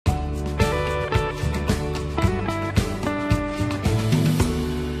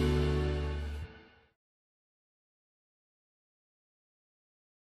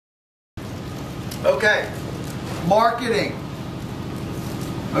Okay, marketing.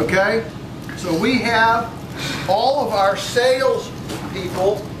 Okay, so we have all of our sales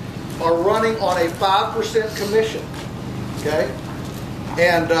people are running on a 5% commission. Okay,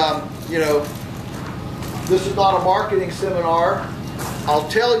 and you know, this is not a marketing seminar. I'll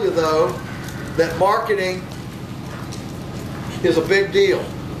tell you though that marketing is a big deal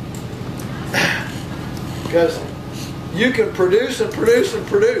because you can produce and produce and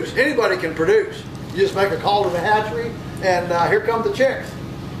produce. Anybody can produce. You just make a call to the hatchery, and here come the chicks.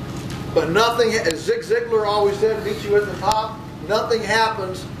 But nothing, as Zig Ziglar always said, meet you at the top. Nothing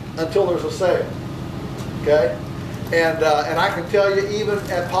happens until there's a sale. Okay, and I can tell you, even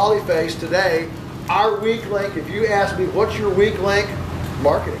at Polyface today, our weak link. If you ask me, what's your weak link?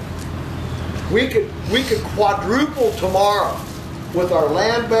 Marketing. We could quadruple tomorrow with our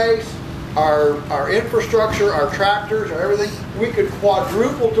land base, our infrastructure, our tractors, and everything. We could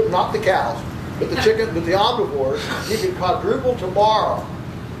quadruple to not the cows, but the chicken, but the omnivores. We could quadruple tomorrow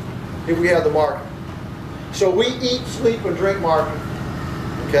if we had the market. So we eat, sleep, and drink marketing.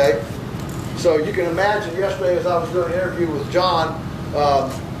 Okay. So you can imagine. Yesterday, as I was doing an interview with John,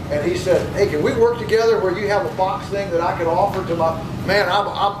 and he said, "Hey, can we work together where you have a box thing that I could offer to my man? I'm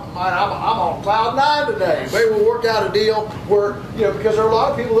on cloud 9 today. Maybe we'll work out a deal where, you know, because there are a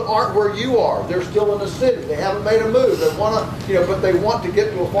lot of people that aren't where you are. They're still in the city. They haven't made a move. They want to, you know, but they want to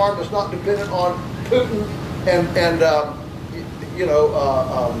get to a farm that's not dependent on Putin and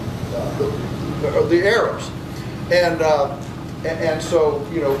the Arabs, and so,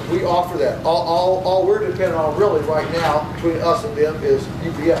 you know, we offer that. All we're dependent on really right now between us and them is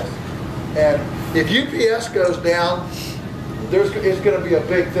UPS. And if UPS goes down, it's going to be a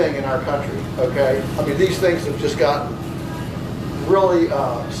big thing in our country. Okay, I mean, these things have just gotten really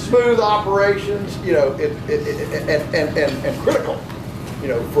smooth operations, you know, and critical, you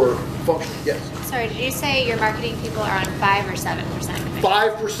know, for function. Yes. Sorry, did you say your marketing people are on 5 or 7% commission?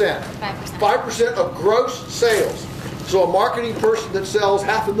 5%. 5%. 5% of gross sales. So a marketing person that sells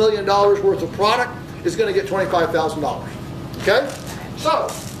 $500,000 worth of product is going to get $25,000. Okay? So,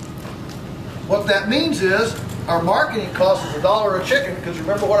 what that means is our marketing cost is $1 a chicken, because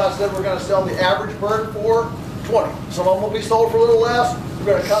remember what I said, we're going to sell the average bird for 20. Some of them will be sold for a little less. We're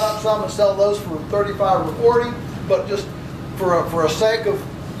going to cut up some and sell those for 35 or 40, but just for a sake of,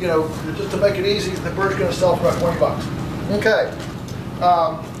 you know, just to make it easy, the bird's going to sell for about 20 bucks. Okay.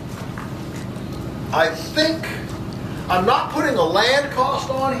 I think I'm not putting a land cost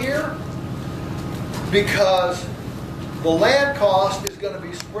on here because the land cost is going to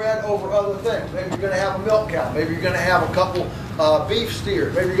be spread over other things. Maybe you're going to have a milk cow. Maybe you're going to have a couple beef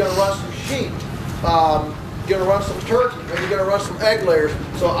steers. Maybe you're going to run some sheep. You're going to run some turkey. Maybe you're going to run some egg layers.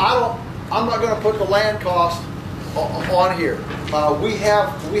 So I'm not going to put the land cost on here. We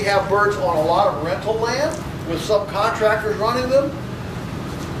have birds on a lot of rental land with subcontractors running them.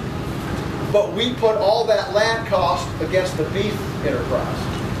 But we put all that land cost against the beef enterprise.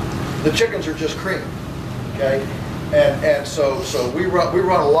 The chickens are just cream, okay? And so we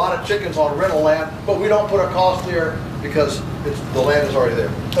run a lot of chickens on rental land, but we don't put a cost there because the land is already there.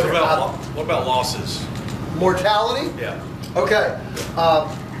 What about losses? Mortality? Yeah. Okay.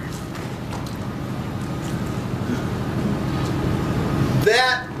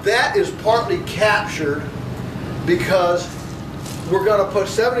 That is partly captured because we're going to put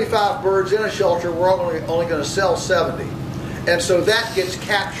 75 birds in a shelter. We're only going to sell 70, and so that gets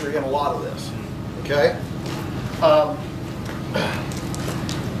captured in a lot of this. Okay,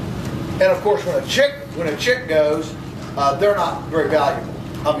 and of course, when a chick goes, they're not very valuable.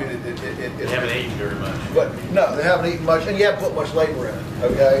 I mean, they haven't eaten very much. But no, they haven't eaten much, and you haven't put much labor in it.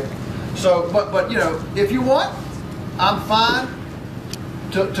 Okay, so but you know, if you want, I'm fine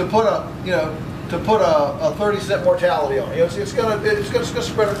to put a 30-cent mortality on it. You know, it's going to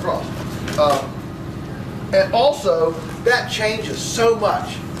spread across. And also, that changes so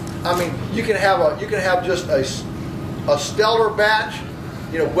much. I mean, you can have just a stellar batch.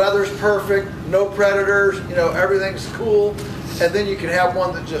 You know, weather's perfect, no predators. You know, everything's cool. And then you can have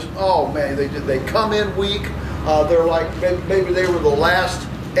one that just, oh man, they come in weak. They're like maybe they were the last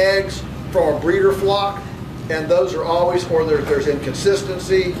eggs from a breeder flock, and those are always, or there's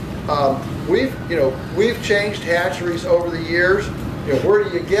inconsistency. We've changed hatcheries over the years. You know, where do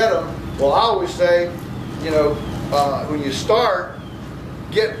you get them? Well, I always say, you know, when you start,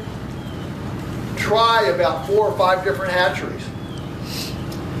 try about 4 or 5 different hatcheries,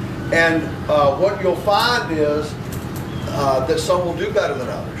 and what you'll find is that some will do better than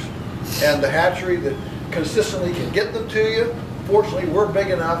others, and the hatchery that consistently can get them to you. Fortunately, we're big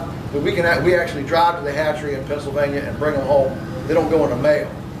enough that we actually drive to the hatchery in Pennsylvania and bring them home. They don't go in the mail.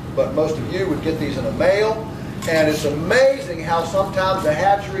 but most of you would get these in the mail. And it's amazing how sometimes the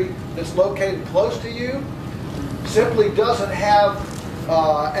hatchery that's located close to you simply doesn't have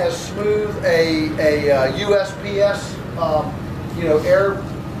as smooth a USPS air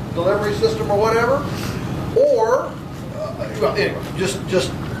delivery system or whatever, or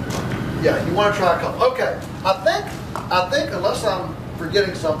yeah, you want to try a couple. Okay, I think unless I'm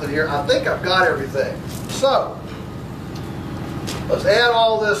forgetting something here, I think I've got everything. So let's add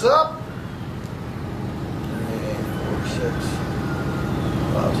all this up. 4, 6,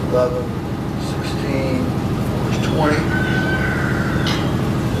 5 is 11, 16, 4 is 20,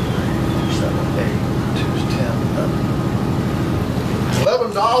 7, 8, 2 is 10,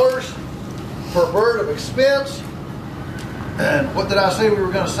 $11 per bird of expense. And what did I say we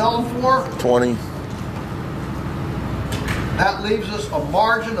were going to sell them for? 20. That leaves us a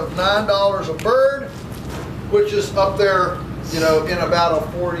margin of $9 a bird, which is up there, in about a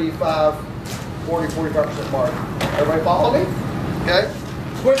 40-45% margin. Everybody follow me? Okay.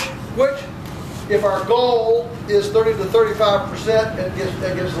 Which, if our goal is 30 to 35%, it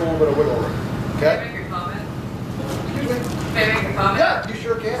gives a little bit of wiggle room. Okay. Can I make a comment? Excuse me. Can I make a comment? Yeah, you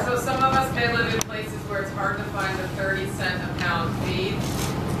sure can. So some of us may live in places where it's hard to find the 30-cent a pound feed.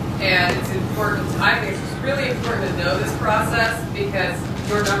 And it's important, I think it's really important to know this process because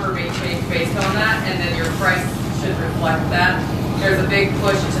your number may change based on that, and then your price should reflect that. There's a big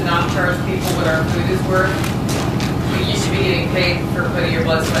push to not charge people what our food is worth. But you should be getting paid for putting your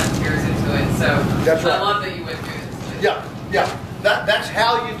blood, sweat, and tears into it. So that's right. I love that you went through this. Yeah. That's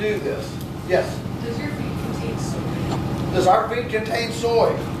how you do this. Yes. Does your feed contain soy? Does our feed contain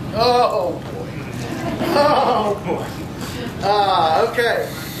soy? Oh boy. Oh boy. Okay.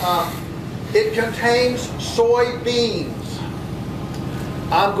 It contains soybeans.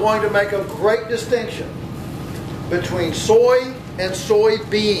 I'm going to make a great distinction between soy and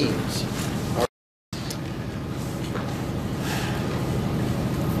soybeans.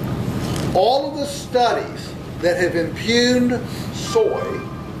 All of the studies that have impugned soy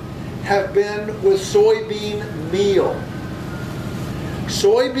have been with soybean meal.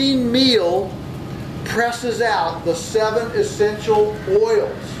 Soybean meal presses out the 7 essential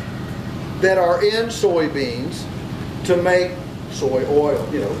oils that are in soybeans to make soy oil,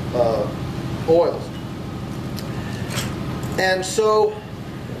 oils. And so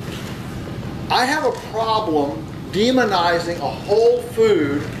I have a problem demonizing a whole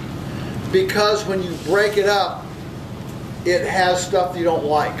food because when you break it up, it has stuff you don't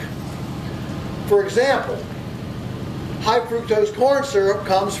like. For example, high fructose corn syrup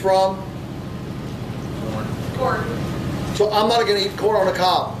comes from Corn. So I'm not going to eat corn on the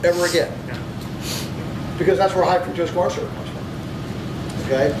cob ever again. Because that's where high fructose corn syrup comes from.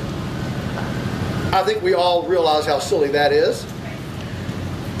 Okay? I think we all realize how silly that is.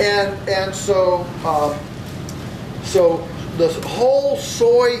 And so the whole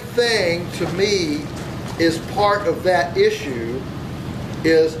soy thing to me is part of that issue,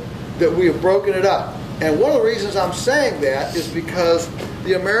 is that we have broken it up. And one of the reasons I'm saying that is because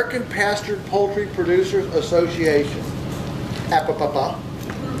the American Pastured Poultry Producers Association, APAPA,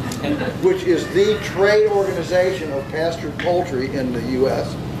 which is the trade organization of pastured poultry in the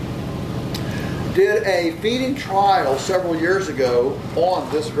U.S., did a feeding trial several years ago on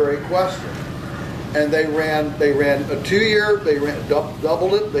this very question. And they ran a 2-year, they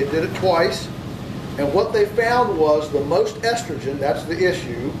doubled it, they did it twice. And what they found was the most estrogen, that's the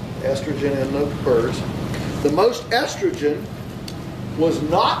issue, estrogen in the birds, the most estrogen was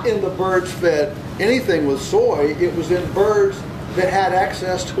not in the birds fed anything with soy, it was in birds that had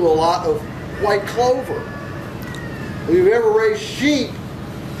access to a lot of white clover. If you've ever raised sheep,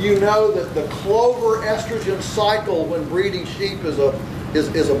 you know that the clover estrogen cycle when breeding sheep is a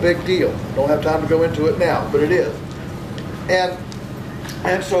big deal. Don't have time to go into it now, but it is. And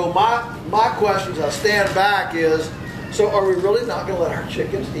so my question as I stand back is, so are we really not going to let our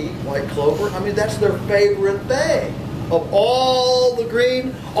chickens eat white clover? I mean, that's their favorite thing. Of all the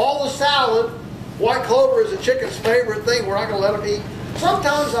green, all the salad, white clover is a chicken's favorite thing. We're not going to let them eat.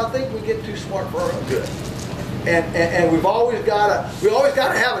 Sometimes I think we get too smart for our own good. And we've always got to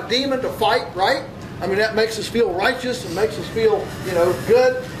have a demon to fight, right? I mean, that makes us feel righteous and makes us feel,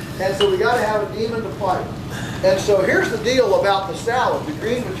 good. And so we got to have a demon to fight. And so here's the deal about the salad, the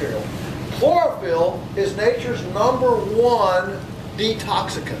green material. Chlorophyll is nature's #1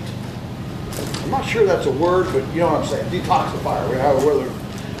 detoxicant. I'm not sure that's a word, but you know what I'm saying. Detoxifier, whatever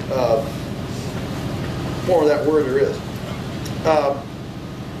form of that word there is.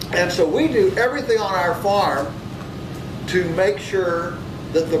 And so we do everything on our farm to make sure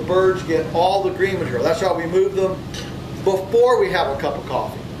that the birds get all the green material. That's how we move them before we have a cup of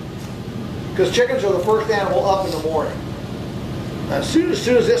coffee. because chickens are the first animal up in the morning. As soon as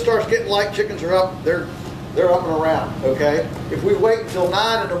it starts getting light, chickens are up. They're up and around. Okay. If we wait until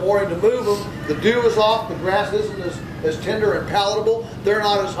 9 in the morning to move them, the dew is off. The grass isn't as tender and palatable. They're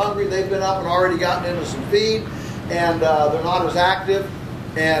not as hungry. They've been up and already gotten into some feed, and they're not as active,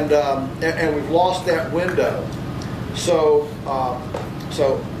 and we've lost that window. So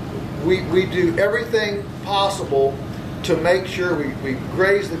we do everything possible to make sure we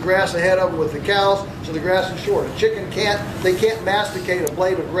graze the grass ahead of them with the cows, so the grass is short. A chicken can't masticate a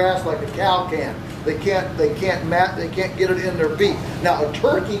blade of grass like a cow can. They can't get it in their beak. Now a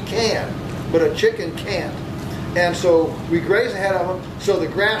turkey can, but a chicken can't. And so we graze ahead of them, so the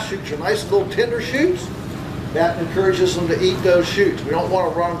grass shoots are nice little tender shoots. That encourages them to eat those shoots. We don't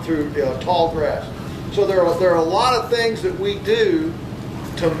want to run them through tall grass. So there are a lot of things that we do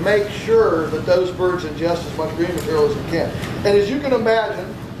to make sure that those birds ingest as much green material as they can. And as you can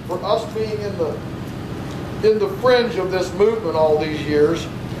imagine, for us being in the fringe of this movement all these years,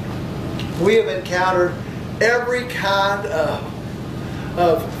 we have encountered every kind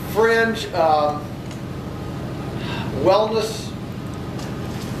of fringe wellness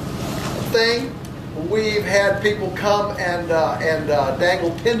thing. We've had people come and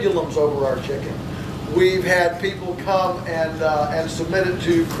dangle pendulums over our chicken. We've had people come and submit it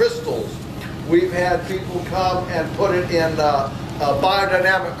to crystals. We've had people come and put it in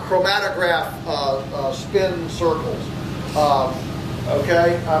biodynamic chromatograph spin circles.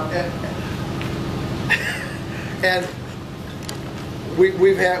 And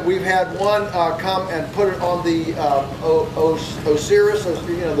we've had one come and put it on the Osiris,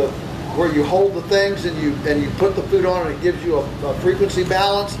 where you hold the things and you put the food on and it gives you a frequency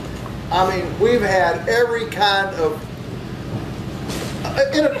balance. I mean, we've had every kind of,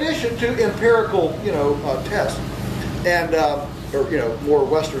 in addition to empirical, tests and more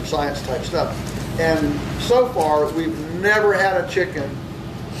Western science type stuff. And so far, we've never had a chicken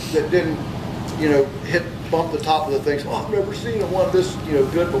that didn't, bump the top of the things. Oh, I've never seen one this,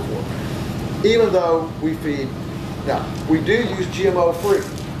 good before. Even though we feed, now we do use GMO free,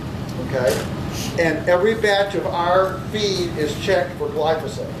 okay, and every batch of our feed is checked for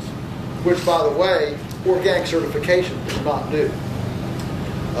glyphosate, which, by the way, organic certification does not do.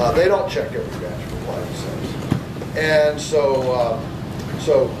 They don't check every batch for glyphosate. And so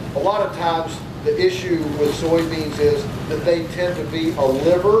a lot of times the issue with soybeans is that they tend to be a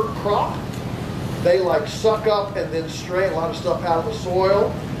liver crop. They suck up and then strain a lot of stuff out of the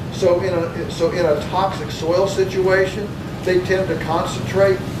soil. So in a toxic soil situation, they tend to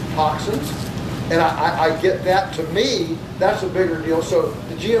concentrate toxins. And I get that. To me, that's a bigger deal. So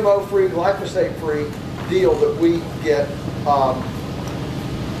the GMO-free, glyphosate-free deal that we get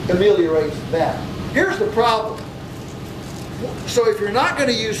ameliorates that. Here's the problem. So if you're not going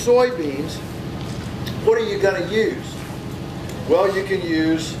to use soybeans, what are you going to use? Well, you can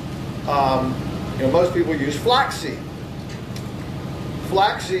use, most people use flaxseed.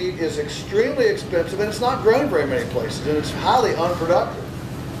 Flaxseed is extremely expensive, and it's not grown very many places, and it's highly unproductive.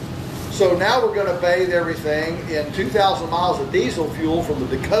 So now we're going to bathe everything in 2,000 miles of diesel fuel from the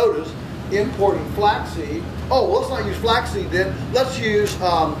Dakotas, importing flaxseed. Oh, well, let's not use flaxseed then. Let's use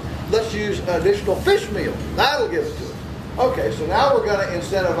additional fish meal. That'll give it to us. Okay, so now we're going to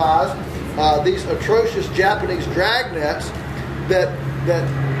incentivize these atrocious Japanese drag nets that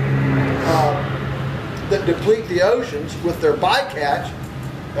deplete the oceans with their bycatch.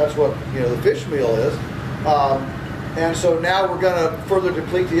 That's what the fish meal is. And so now we're going to further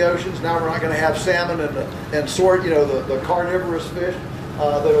deplete the oceans. Now we're not going to have salmon and sword, the carnivorous fish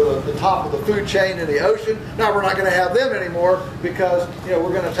that are the top of the food chain in the ocean. Now we're not going to have them anymore because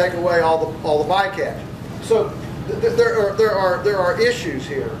we're going to take away all the bycatch. So there are issues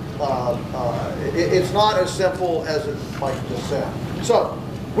here. It's not as simple as it might just sound. So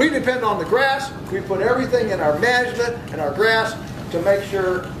we depend on the grass. We put everything in our management and our grass to make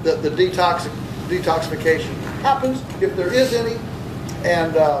sure that the detoxification happens, if there is any,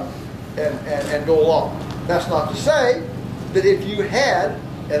 and go along. That's not to say that if you had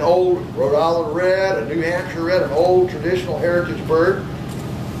an old Rhode Island red, a New Hampshire red, an old traditional heritage bird,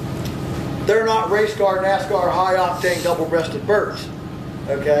 they're not race car, NASCAR, high-octane, double-breasted birds,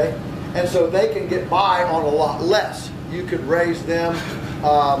 okay? And so they can get by on a lot less. You could raise them,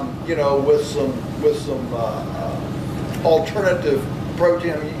 with some alternative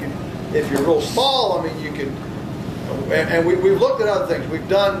protein. I mean, you can, if you're real small, I mean, you can. And we've looked at other things. We've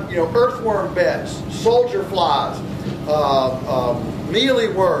done, earthworm beds, soldier flies, mealy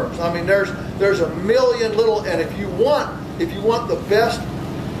worms. I mean, there's a million little. And if you want the best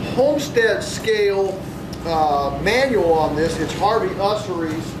homestead scale manual on this, it's Harvey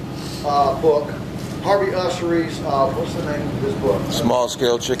Ussery's book, Harvey Ussery's, what's the name of this book? Small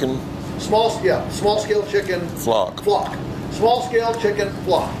scale chicken. Small scale chicken Flock. Small scale chicken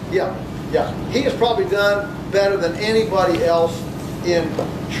flock. Yeah. He has probably done better than anybody else in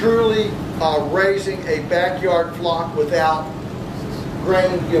truly raising a backyard flock without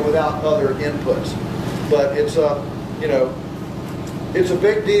grain, without other inputs. But it's it's a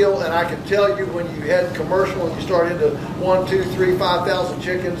big deal, and I can tell you when you head commercial and you start into 1, 2, 3, 5,000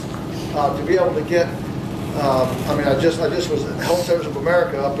 chickens, to be able to get. I just was at Health Centers of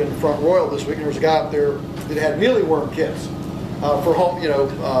America up in Front Royal this week, and there was a guy up there that had mealyworm kits for home,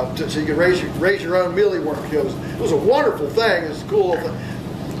 so you could raise your own mealyworm kits. It was a wonderful thing. It's a cool little thing.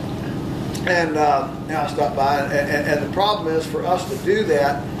 And I stopped by, and the problem is for us to do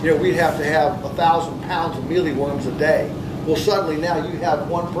that, we'd have to have 1,000 pounds of mealyworms a day. Well, suddenly now you have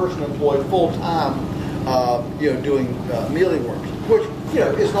one person employed full time, doing mealyworms, which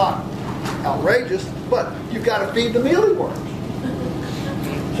is not outrageous, but you've got to feed the mealyworms.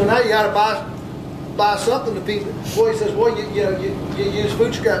 So now you got to buy something to feed. Well, he says, well, you use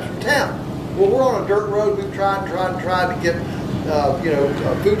food scraps from town. Well, we're on a dirt road. We've tried to get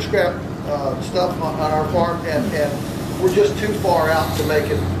food scrap stuff on our farm, and we're just too far out to make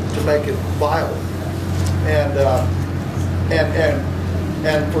it viable.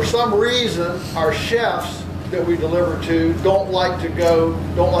 And for some reason, our chefs that we deliver to don't like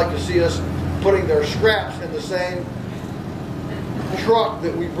to see us putting their scraps in the same truck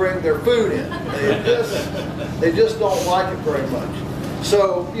that we bring their food in. They just don't like it very much.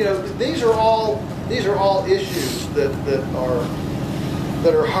 So these are all issues that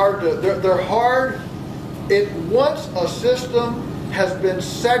are hard to. They're hard. Once a system has been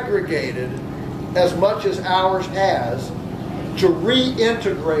segregated as much as ours has, to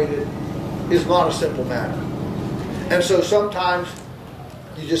reintegrate it is not a simple matter. And so sometimes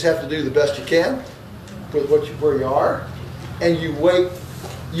you just have to do the best you can with where you are, and you wait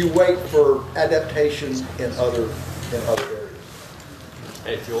for adaptation in other areas.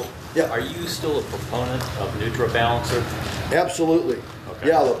 Hey, Joel. Yeah. Are you still a proponent of NutriBalancer? Absolutely. Okay.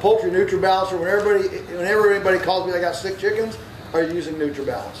 Yeah, the poultry NutriBalancer. Whenever anybody calls me, I got sick chickens, are using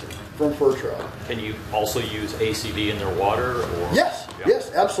NutriBalancer from Fur Trail. Can you also use ACV in their water? Or? Yes. Yeah.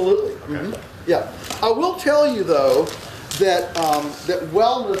 Yes, absolutely. Okay. Mm-hmm. Yeah. I will tell you though that that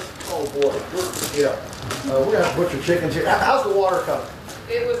wellness. Oh boy. We're gonna have to butcher chickens here. How's the water coming?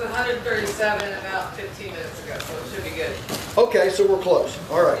 It was 137 about 15 minutes ago, so it should be good. Okay, so we're close.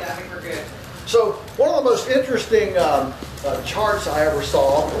 All right. Yeah, I think we're good. So one of the most interesting charts I ever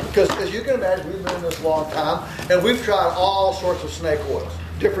saw, because as you can imagine, we've been in this a long time, and we've tried all sorts of snake oils,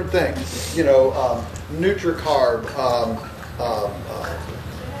 different things, NutriCarb,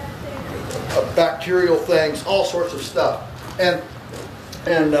 bacterial things, all sorts of stuff. And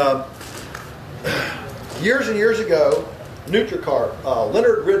years and years ago, NutriCarb,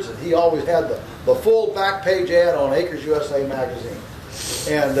 Leonard Ridson, he always had the full back page ad on Acres USA magazine,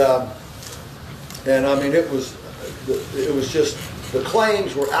 and I mean it was just, the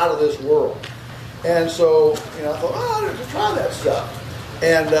claims were out of this world. And so I thought, I need to try that stuff,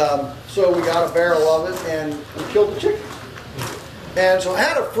 and so we got a barrel of it and we killed the chickens. And so I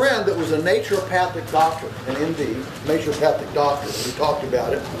had a friend that was a naturopathic doctor, an MD, naturopathic doctor. We talked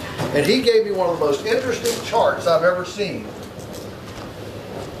about it. And he gave me one of the most interesting charts I've ever seen.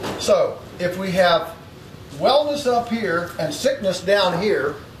 So if we have wellness up here and sickness down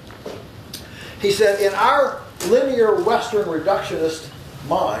here, he said, in our linear Western reductionist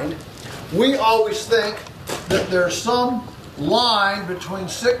mind, we always think that there's some line between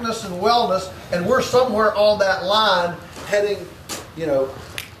sickness and wellness, and we're somewhere on that line heading,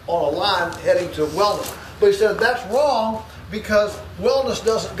 on a line heading to wellness. But he said that's wrong, because wellness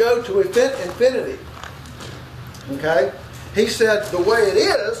doesn't go to infinity. Okay? He said the way it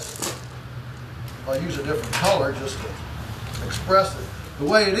is, I'll use a different color just to express it. The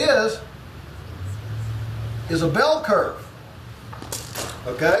way it is a bell curve.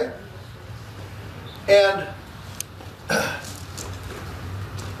 Okay? And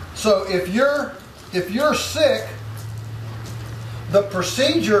so if you're sick, the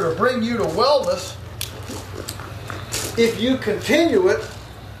procedure to bring you to wellness, if you continue it,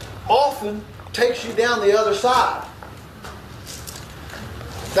 often takes you down the other side.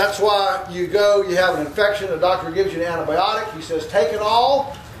 That's why you have an infection, the doctor gives you an antibiotic, he says take it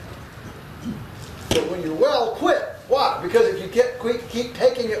all, but when you're well, quit. Why? Because if you keep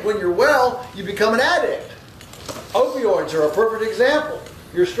taking it when you're well, you become an addict. Opioids are a perfect example.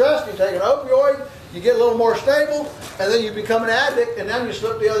 You're stressed, you take an opioid, you get a little more stable, and then you become an addict, and then you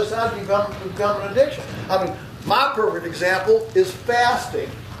slip the other side and you become an addiction. I mean, my perfect example is fasting.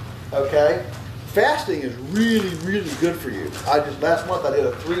 Okay? Fasting is really, really good for you. Last month I did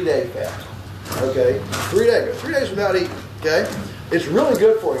a 3-day fast. Okay? 3 days. 3 days without eating. Okay? It's really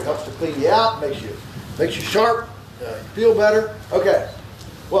good for you. It helps to clean you out, makes you sharp, you feel better. Okay.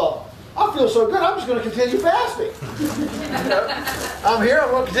 Well, I feel so good, I'm just going to continue fasting. You know, I'm here,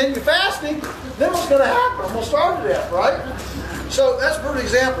 I'm going to continue fasting. Then what's going to happen? I'm going to starve to death, right? So that's a perfect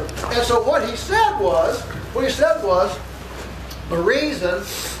example. And so what he said was, the reason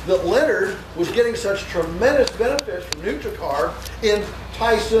that Leonard was getting such tremendous benefits from NutriCarb in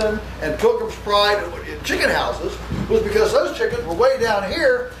Tyson and Pilgrim's Pride and chicken houses was because those chickens were way down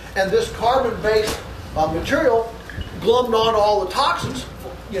here, and this carbon-based material glommed onto all the toxins,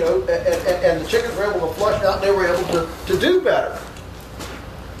 you know, and the chickens were able to flush out, and they were able to do better.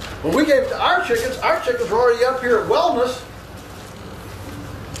 When we gave it to our chickens were already up here at wellness,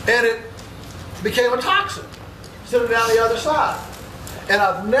 and it became a toxin sitting down the other side. And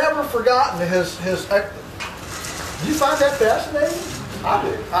I've never forgotten his. Do you find that fascinating? I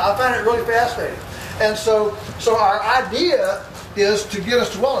do. I find it really fascinating. And so our idea is to get us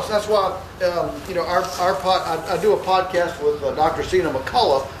to wellness. That's why you know, I do a podcast with Dr. Sina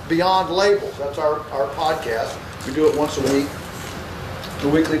McCullough, Beyond Labels. That's our podcast. We do it once a week, the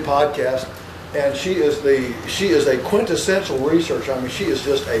weekly podcast. And she is a quintessential researcher. I mean, she is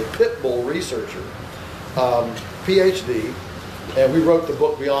just a pit bull researcher, PhD. And we wrote the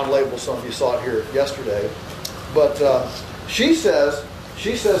book Beyond Labels. Some of you saw it here yesterday. But she says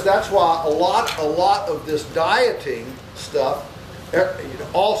that's why a lot of this dieting stuff, you know,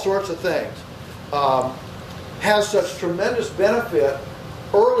 all sorts of things, has such tremendous benefit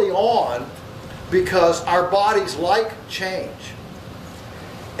early on because our bodies like change.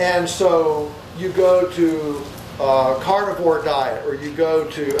 And so you go to carnivore diet, or you go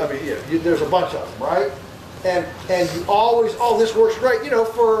to, I mean, you know, there's a bunch of them, right? And you always, oh, this works great, you know,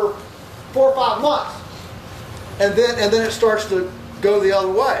 for 4 or 5 months, and then it starts to go the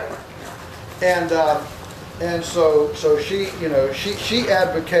other way, and so she, you know, she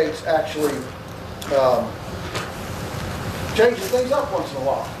advocates actually changing things up once in a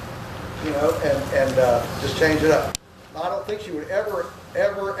while, you know, and just change it up. I don't think she would ever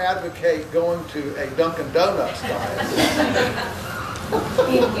advocate going to a Dunkin' Donuts diet.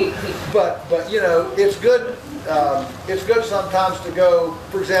 but you know, it's good. It's good sometimes to go.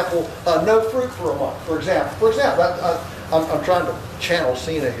 For example, no fruit for a month. For example, I'm trying to channel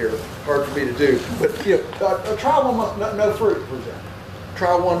Cena here. Hard for me to do. But you know, try 1 month no fruit. For example,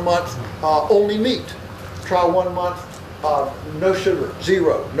 try 1 month only meat. Try 1 month no sugar,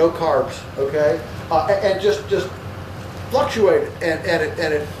 zero, no carbs. Okay, and just fluctuate it, and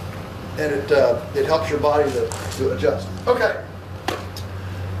it helps your body to adjust. Okay.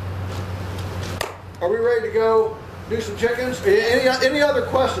 Are we ready to go do some chickens? Any other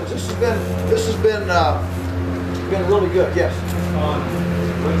questions? This has been really good. Yes.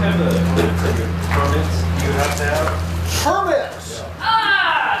 What type of permits do you have to have? Permits.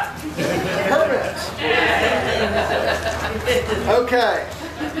 Yeah. Permits. Okay.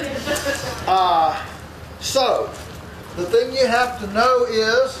 So the thing you have to know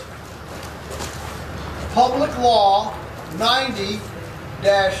is Public Law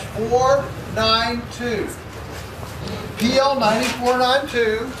 90-492. PL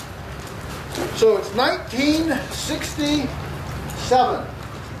 9492. So it's 1967.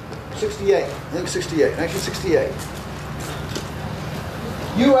 68. I think 68. 1968.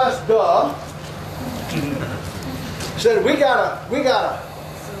 U.S. Gov said we gotta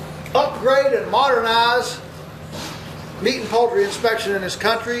upgrade and modernize meat and poultry inspection in this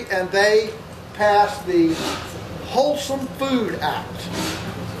country, and they passed the Wholesome Food Act.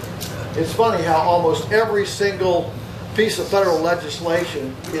 It's funny how almost every single piece of federal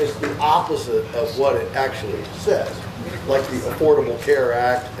legislation is the opposite of what it actually says, like the Affordable Care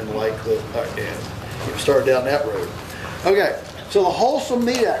Act and like the and you start down that road. Okay, so the Wholesome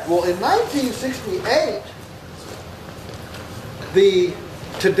Meat Act. Well, in 1968,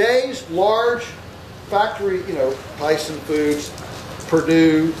 today's large factory, you know, Tyson Foods,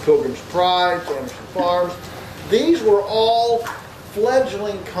 Purdue, Pilgrim's Pride, Anderson Farms, these were all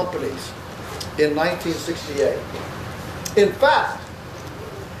fledgling companies in 1968. In fact,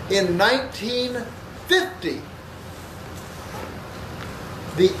 in 1950,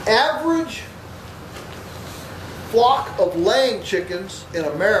 the average flock of laying chickens in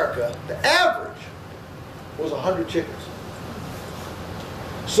America, the average, was 100 chickens.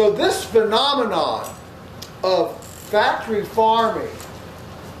 So this phenomenon of factory farming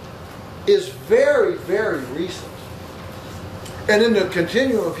is very, very recent. And in the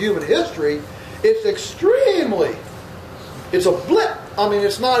continuum of human history, it's a blip. I mean,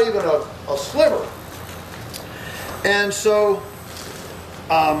 it's not even a sliver. And so,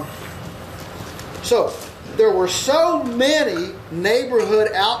 there were so many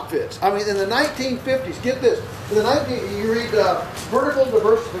neighborhood outfits. I mean, in the 1950s, get this. In the you read Vertical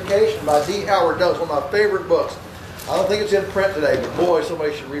Diversification by D. Howard Douglas, one of my favorite books. I don't think it's in print today, but boy,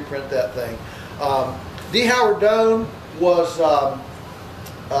 somebody should reprint that thing. D. Howard Doan was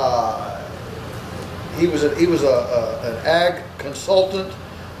he was an ag consultant.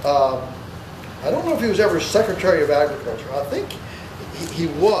 I don't know if he was ever Secretary of Agriculture. I think he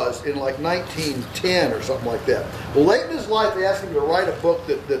was in like 1910 or something like that. Well, late in his life, they asked him to write a book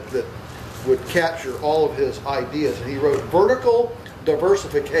that would capture all of his ideas, and he wrote Vertical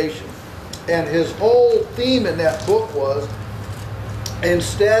Diversification. And his whole theme in that book was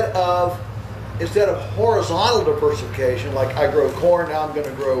instead of horizontal diversification, like I grow corn, now I'm going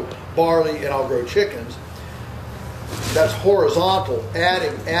to grow barley and I'll grow chickens. That's horizontal,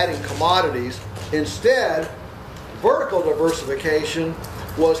 adding commodities. Instead, vertical diversification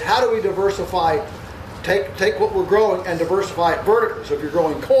was how do we diversify, take what we're growing and diversify it vertically. So if you're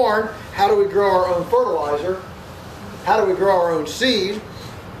growing corn, how do we grow our own fertilizer? How do we grow our own seed?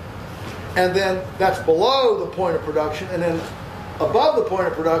 And then that's below the point of production. And then above the point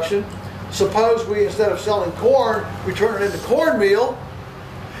of production, suppose we, instead of selling corn, we turn it into cornmeal,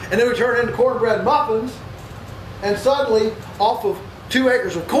 and then we turn it into cornbread muffins, and suddenly, off of 2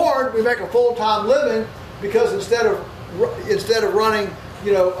 acres of corn, we make a full-time living, because instead of running,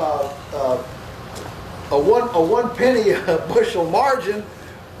 a 1 penny bushel margin,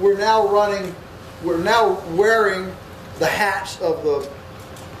 we're now wearing the hats of the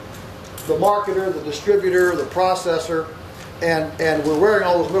marketer, the distributor, the processor, and we're wearing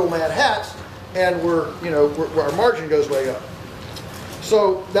all those middleman hats, and our margin goes way up.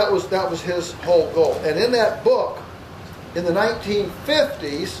 So that was his whole goal. And in that book, in the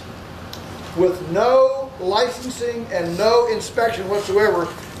 1950s, with no licensing and no inspection whatsoever,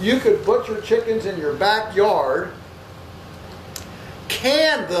 you could butcher chickens in your backyard,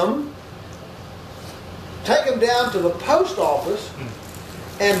 can them, take them down to the post office,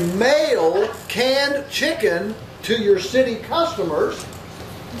 and mail canned chicken to your city customers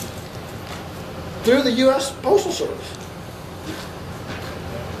through the U.S. Postal Service.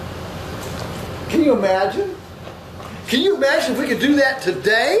 Can you imagine? Can you imagine if we could do that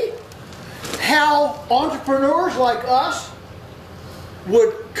today? How entrepreneurs like us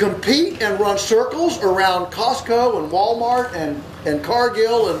would compete and run circles around Costco and Walmart and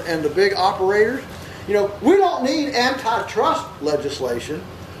Cargill and the big operators. We don't need antitrust legislation.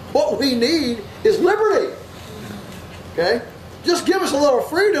 What we need is liberty. Okay? Just give us a little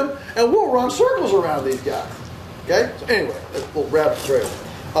freedom and we'll run circles around these guys. Okay? So anyway, we'll rabbit trail.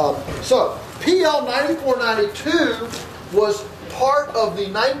 So, PL 9492 was part of the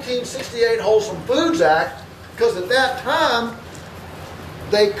 1968 Wholesome Foods Act, because at that time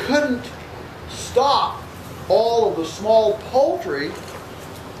they couldn't stop all of the small poultry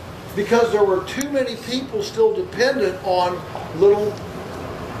because there were too many people still dependent on little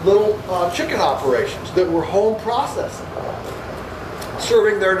chicken operations that were home processing,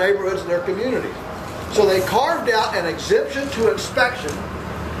 serving their neighborhoods and their communities. So they carved out an exemption to inspection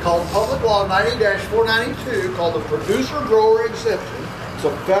called Public Law 90-492, called the Producer-Grower Exemption. It's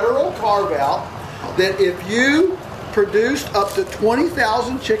a federal carve-out that if you produced up to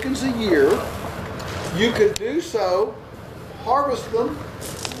 20,000 chickens a year, you could do so, harvest them,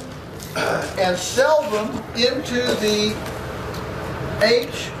 and sell them into the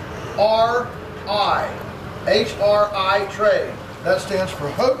HRI trade. That stands for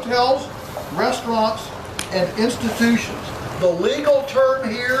hotels, restaurants, and institutions. The legal term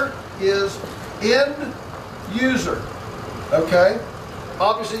here is end user. Okay?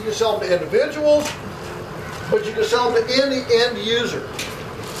 Obviously you can sell them to individuals, but you can sell them to any end user.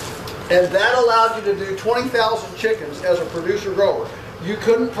 And that allowed you to do 20,000 chickens as a producer-grower. You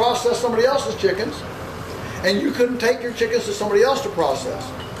couldn't process somebody else's chickens, and you couldn't take your chickens to somebody else to process.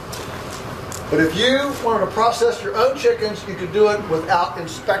 But if you wanted to process your own chickens, you could do it without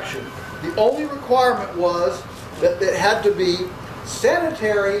inspection. The only requirement was that it had to be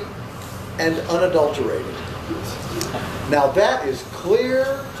sanitary and unadulterated. Now that is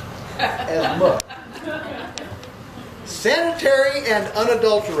clear as mud. Sanitary and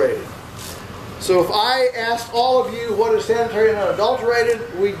unadulterated. So if I asked all of you what is sanitary and unadulterated,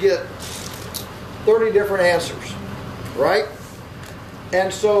 we'd get 30 different answers, right?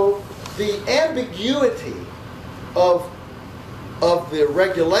 And so the ambiguity of the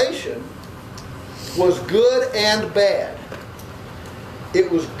regulation was good and bad. It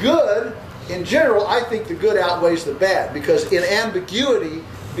was good in general, I think the good outweighs the bad, because in ambiguity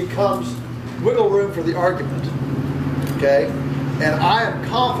becomes wiggle room for the argument. Okay? And I am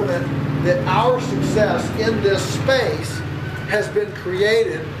confident that our success in this space has been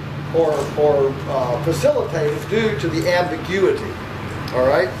created or facilitated due to the ambiguity. All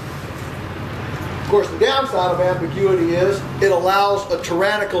right? Of course, the downside of ambiguity is it allows a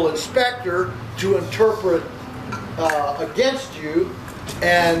tyrannical inspector to interpret against you,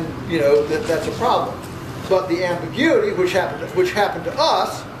 and you know that's a problem. But the ambiguity, which happened to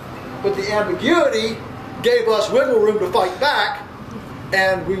us, but the ambiguity gave us wiggle room to fight back,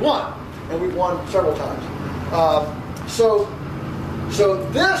 and we won, and we won several times. So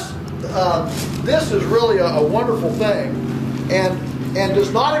this is really a wonderful thing, and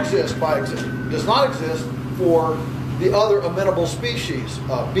does not exist for the other amenable species: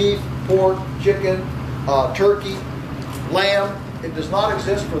 beef, pork, chicken, turkey, lamb. It does not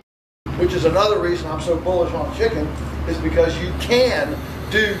exist for, which is another reason I'm so bullish on chicken, is because you can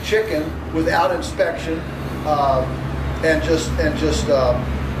do chicken without inspection and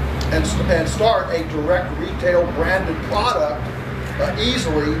start a direct retail branded product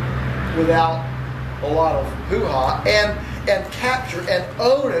easily without a lot of hoo-ha, and capture and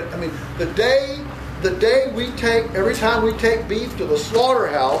own it. I mean, the day we take, every time we take beef to the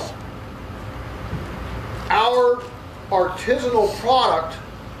slaughterhouse, our artisanal product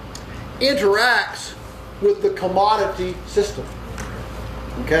interacts with the commodity system.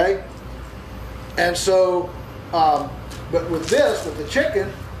 Okay? And so, but with the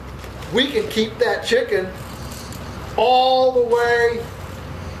chicken, we can keep that chicken all the way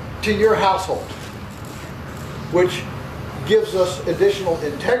to your household, which gives us additional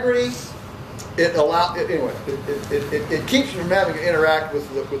integrity. It keeps you from having to interact with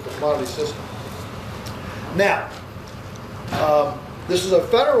the commodity system. Now, this is a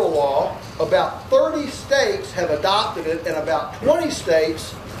federal law. About 30 states have adopted it, and about 20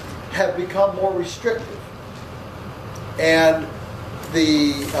 states have become more restrictive. And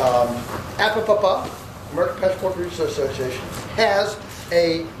the APPA, American Passport Producers Association, has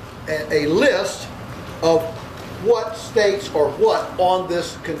a list of what states are what on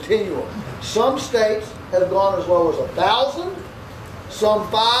this continuum. Some states have gone as low as 1,000, some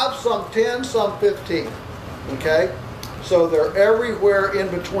 5, some 10, some 15. Okay? So they're everywhere in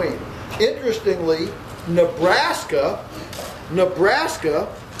between. Interestingly, Nebraska,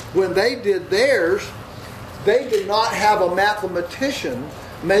 when they did theirs, they did not have a mathematician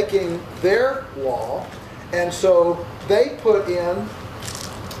making their law, and so they put in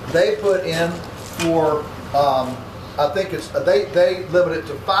for I think it's they limit it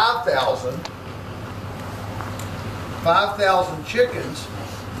to 5,000 chickens,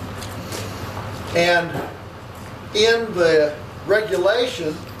 and in the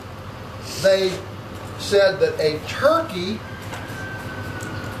regulation they said that a turkey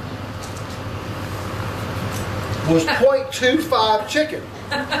was 0.25 chicken.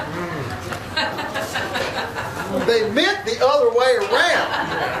 They meant the other way around.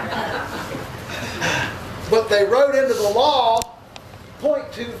 But they wrote into the law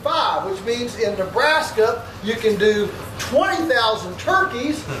 0.25, which means in Nebraska you can do 20,000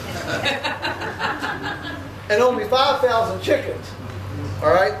 turkeys and only 5,000 chickens.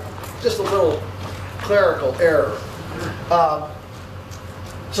 All right? Just a little clerical error.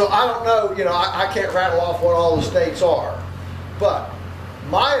 So I don't know, I can't rattle off what all the states are. But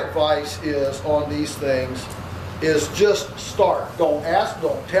my advice is on these things is just start. Don't ask,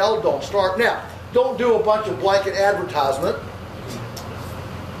 don't tell, don't start. Now, don't do a bunch of blanket advertisement.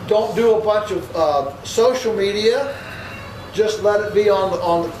 Don't do a bunch of social media. Just let it be on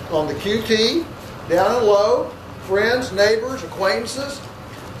the QT, down and low, friends, neighbors, acquaintances.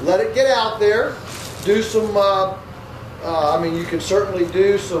 Let it get out there. Do some. You can certainly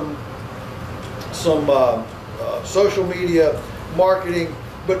do some social media marketing,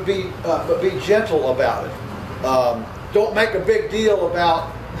 but be gentle about it. Don't make a big deal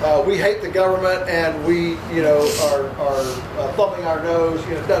about we hate the government and we are thumbing our nose.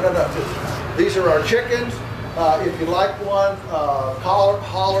 No. These are our chickens. If you like one,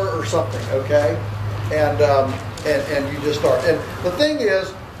 holler or something. Okay, and you just start. And the thing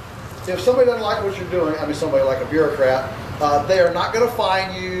is, if somebody doesn't like what you're doing, somebody like a bureaucrat, they are not going to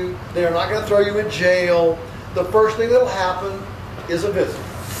fine you. They are not going to throw you in jail. The first thing that will happen is a visit.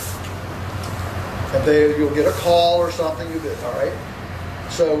 And you'll get a call or something. You visit, all right?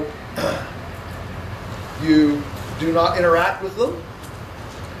 So you do not interact with them.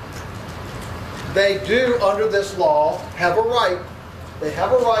 They do, under this law, have a right. They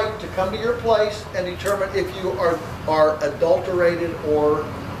have a right to come to your place and determine if you are adulterated or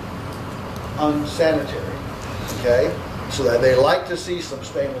unsanitary. Okay, so that they like to see some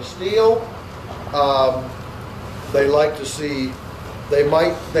stainless steel. They like to see. They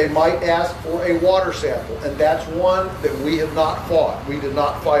might ask for a water sample, and that's one that we have not fought. We did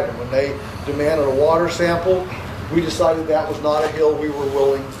not fight them when they demanded a water sample. We decided that was not a hill we were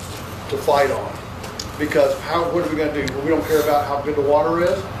willing to fight on, because what are we going to do? We don't care about how good the water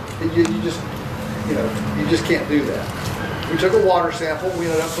is. You just can't do that. We took a water sample. We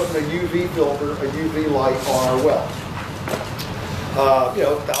ended up putting a UV filter, a UV light on our well.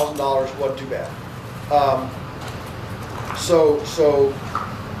 $1,000 wasn't too bad. So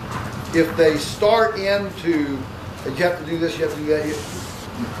if they start into, you have to do this, you have to do that,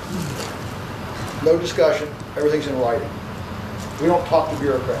 no discussion, everything's in writing. We don't talk to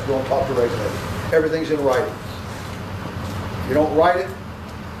bureaucrats, we don't talk to regulators. Everything's in writing. If you don't write it,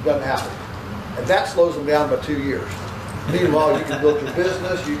 it doesn't happen. And that slows them down by 2 years. Meanwhile, you can build your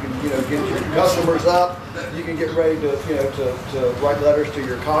business, you can get your customers up, you can get ready to write letters to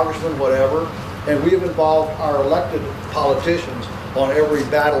your congressman, whatever. And we have involved our elected politicians on every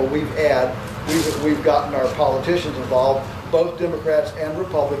battle we've had. We've gotten our politicians involved, both Democrats and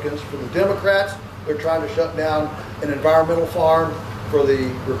Republicans. For the Democrats, they're trying to shut down an environmental farm. For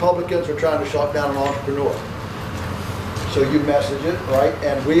the Republicans, they're trying to shut down an entrepreneur. So you message it, right?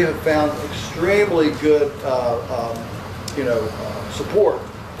 And we have found extremely good, support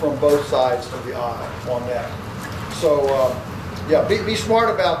from both sides of the aisle on that. So, be smart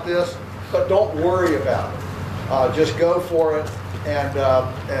about this. But don't worry about it. Just go for it, and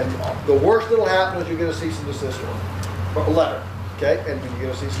the worst that'll happen is you get a cease and desist order, a letter, okay? And when you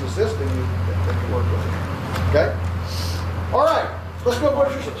get a cease and desist, then you work with it, okay? All right, let's go. So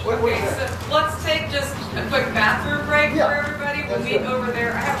let's take just a quick bathroom break for everybody. We'll meet over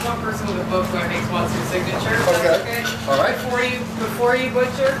there. I have one person with a book who I think wants your signature. Okay. All right. Before you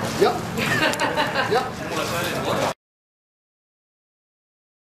butcher. Yep. Yep.